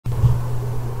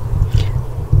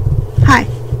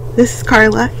This is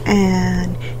Carla,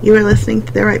 and you are listening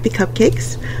to There Might Be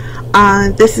Cupcakes.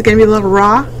 This is going to be a little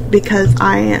raw because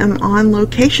I am on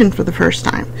location for the first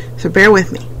time, so bear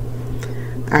with me.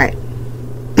 Alright,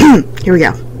 here we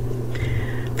go.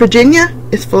 Virginia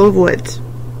is full of woods.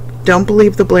 Don't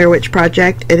believe the Blair Witch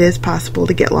Project. It is possible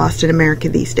to get lost in America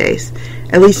these days,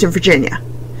 at least in Virginia.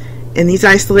 In these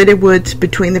isolated woods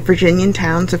between the Virginian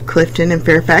towns of Clifton and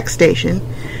Fairfax Station,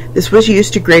 this was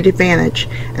used to great advantage,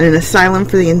 and an asylum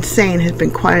for the insane has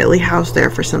been quietly housed there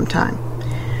for some time.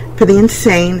 For the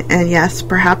insane, and yes,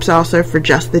 perhaps also for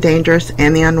just the dangerous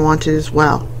and the unwanted as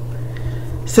well.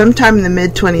 Sometime in the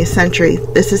mid-20th century,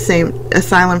 this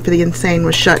asylum for the insane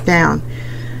was shut down.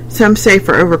 Some say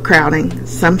for overcrowding,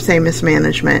 some say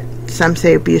mismanagement, some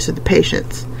say abuse of the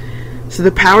patients. So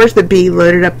the powers that be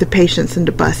loaded up the patients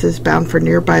into buses bound for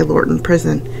nearby Lorton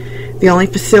Prison, the only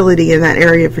facility in that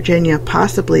area of Virginia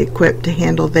possibly equipped to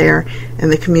handle their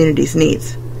and the community's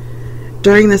needs.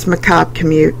 During this macabre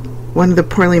commute, one of the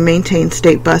poorly maintained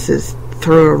state buses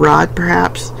threw a rod,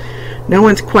 perhaps. No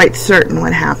one's quite certain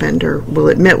what happened, or will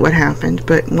admit what happened,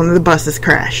 but one of the buses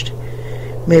crashed.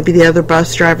 Maybe the other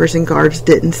bus drivers and guards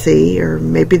didn't see, or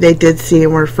maybe they did see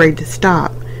and were afraid to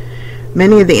stop.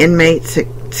 Many of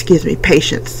the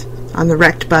patients on the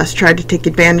wrecked bus tried to take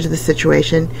advantage of the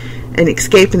situation and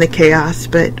escape in the chaos,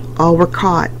 but all were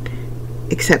caught,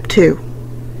 except two,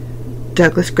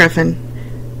 Douglas Griffin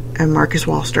and Marcus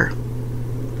Walster.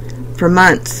 For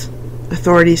months,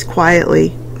 authorities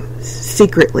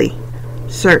secretly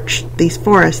searched these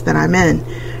forests that I'm in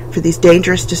for these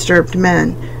dangerous, disturbed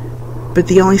men, but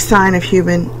the only sign of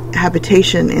human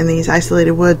habitation in these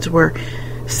isolated woods were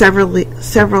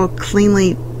several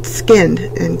cleanly skinned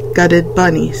and gutted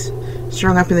bunnies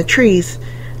strung up in the trees,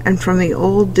 and from the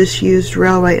old disused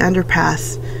railway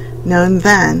underpass known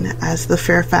then as the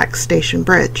Fairfax Station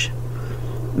Bridge.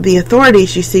 The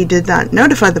authorities, you see, did not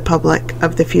notify the public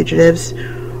of the fugitives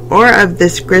or of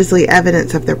this grisly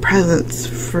evidence of their presence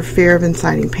for fear of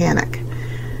inciting panic.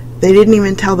 They didn't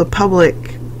even tell the public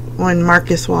when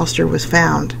Marcus Walster was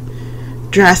found,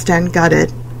 dressed and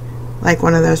gutted like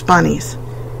one of those bunnies,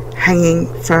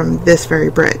 hanging from this very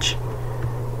bridge.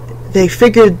 They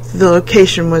figured the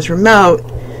location was remote,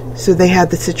 so they had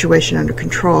the situation under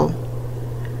control.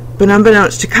 But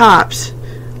unbeknownst to cops,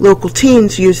 local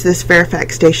teens used this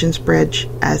Fairfax Station's bridge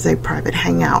as a private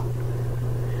hangout.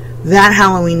 That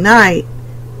Halloween night,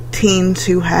 teens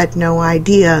who had no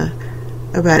idea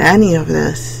about any of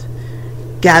this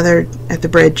gathered at the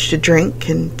bridge to drink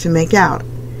and to make out.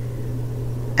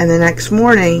 And the next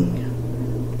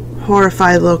morning,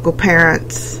 horrified local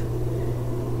parents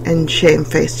and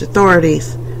shamefaced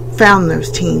authorities found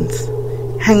those teens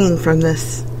hanging from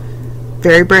this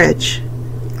very bridge,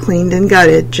 cleaned and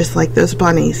gutted just like those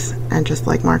bunnies and just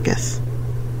like Marcus.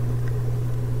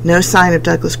 No sign of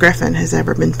Douglas Griffin has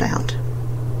ever been found.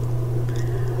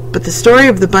 But the story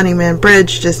of the Bunnyman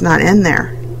Bridge does not end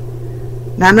there.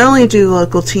 Not only do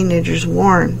local teenagers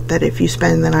warn that if you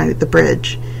spend the night at the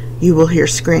bridge, you will hear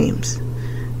screams,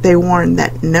 they warn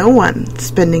that no one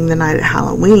spending the night at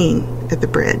Halloween at the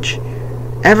bridge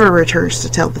ever returns to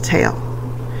tell the tale.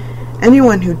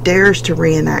 Anyone who dares to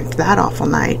reenact that awful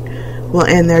night will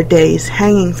end their days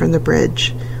hanging from the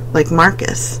bridge like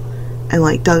Marcus and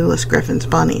like Douglas Griffin's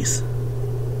bunnies.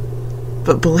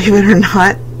 But believe it or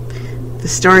not, the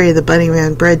story of the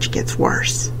Bunnyman Bridge gets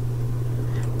worse.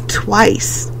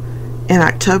 Twice in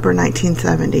October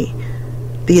 1970,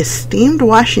 the esteemed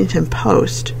Washington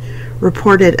Post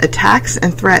reported attacks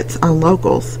and threats on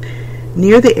locals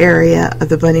near the area of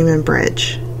the Bunnyman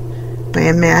Bridge by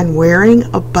a man wearing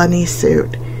a bunny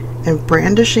suit and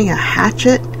brandishing a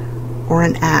hatchet or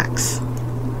an axe.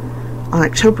 On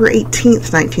October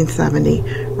 18th, 1970,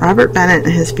 Robert Bennett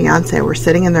and his fiancée were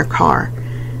sitting in their car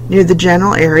near the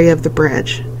general area of the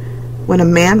bridge when a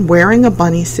man wearing a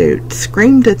bunny suit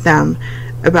screamed at them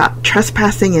about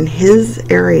trespassing in his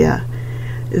area.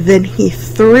 Then he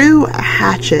threw a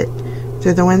hatchet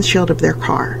through the windshield of their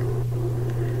car.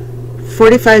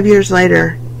 45 years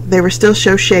later, they were still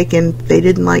so shaken they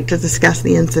didn't like to discuss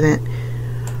the incident.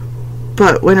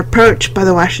 But when approached by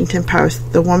the Washington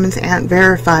Post, the woman's aunt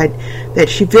verified that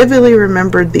she vividly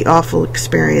remembered the awful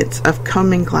experience of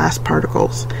combing glass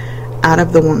particles out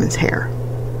of the woman's hair.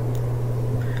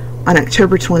 On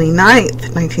October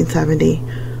 29th, 1970,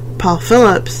 Paul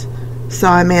Phillips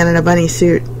saw a man in a bunny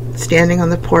suit standing on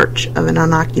the porch of an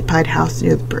unoccupied house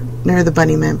near the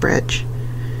Bunnyman Bridge.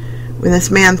 When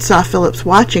this man saw Phillips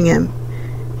watching him,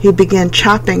 he began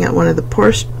chopping at one of the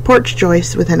porch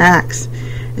joists with an axe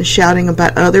and shouting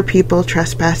about other people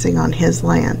trespassing on his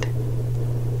land.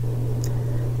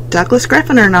 Douglas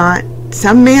Griffin or not,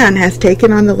 some man has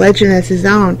taken on the legend as his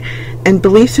own and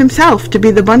believes himself to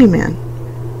be the Bunnyman.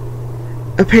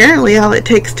 Apparently, all it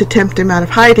takes to tempt him out of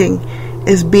hiding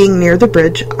is being near the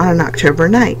bridge on an October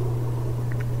night.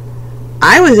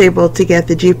 I was able to get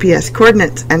the GPS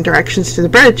coordinates and directions to the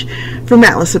bridge from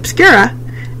Atlas Obscura,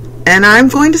 and I'm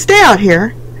going to stay out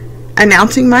here,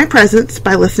 announcing my presence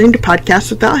by listening to podcasts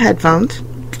without headphones.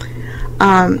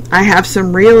 I have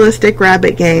some realistic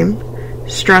rabbit game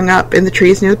strung up in the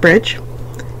trees near the bridge,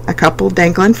 a couple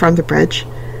dangling from the bridge.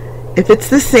 If it's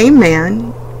the same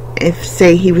man, if,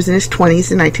 say, he was in his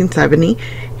 20s in 1970,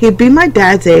 he'd be my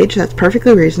dad's age. That's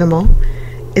perfectly reasonable.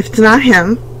 If it's not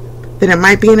him, then it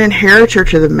might be an inheritor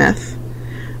to the myth,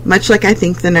 much like I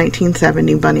think the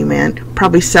 1970 Bunnyman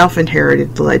probably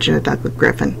self-inherited the legend of Douglas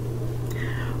Griffin.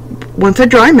 Once I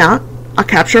draw him out, I'll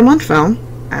capture him on film,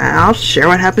 and I'll share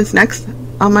what happens next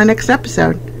on my next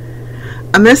episode.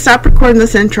 I'm going to stop recording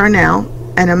this intro now,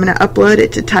 and I'm going to upload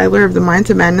it to Tyler of the Minds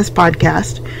of Madness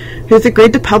podcast, who's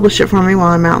agreed to publish it for me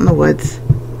while I'm out in the woods.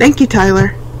 Thank you,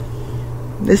 Tyler.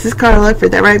 This is Carla for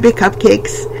That Right Big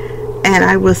Cupcakes, and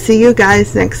I will see you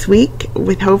guys next week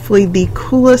with hopefully the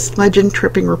coolest legend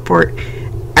tripping report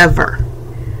ever.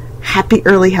 Happy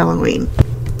early Halloween.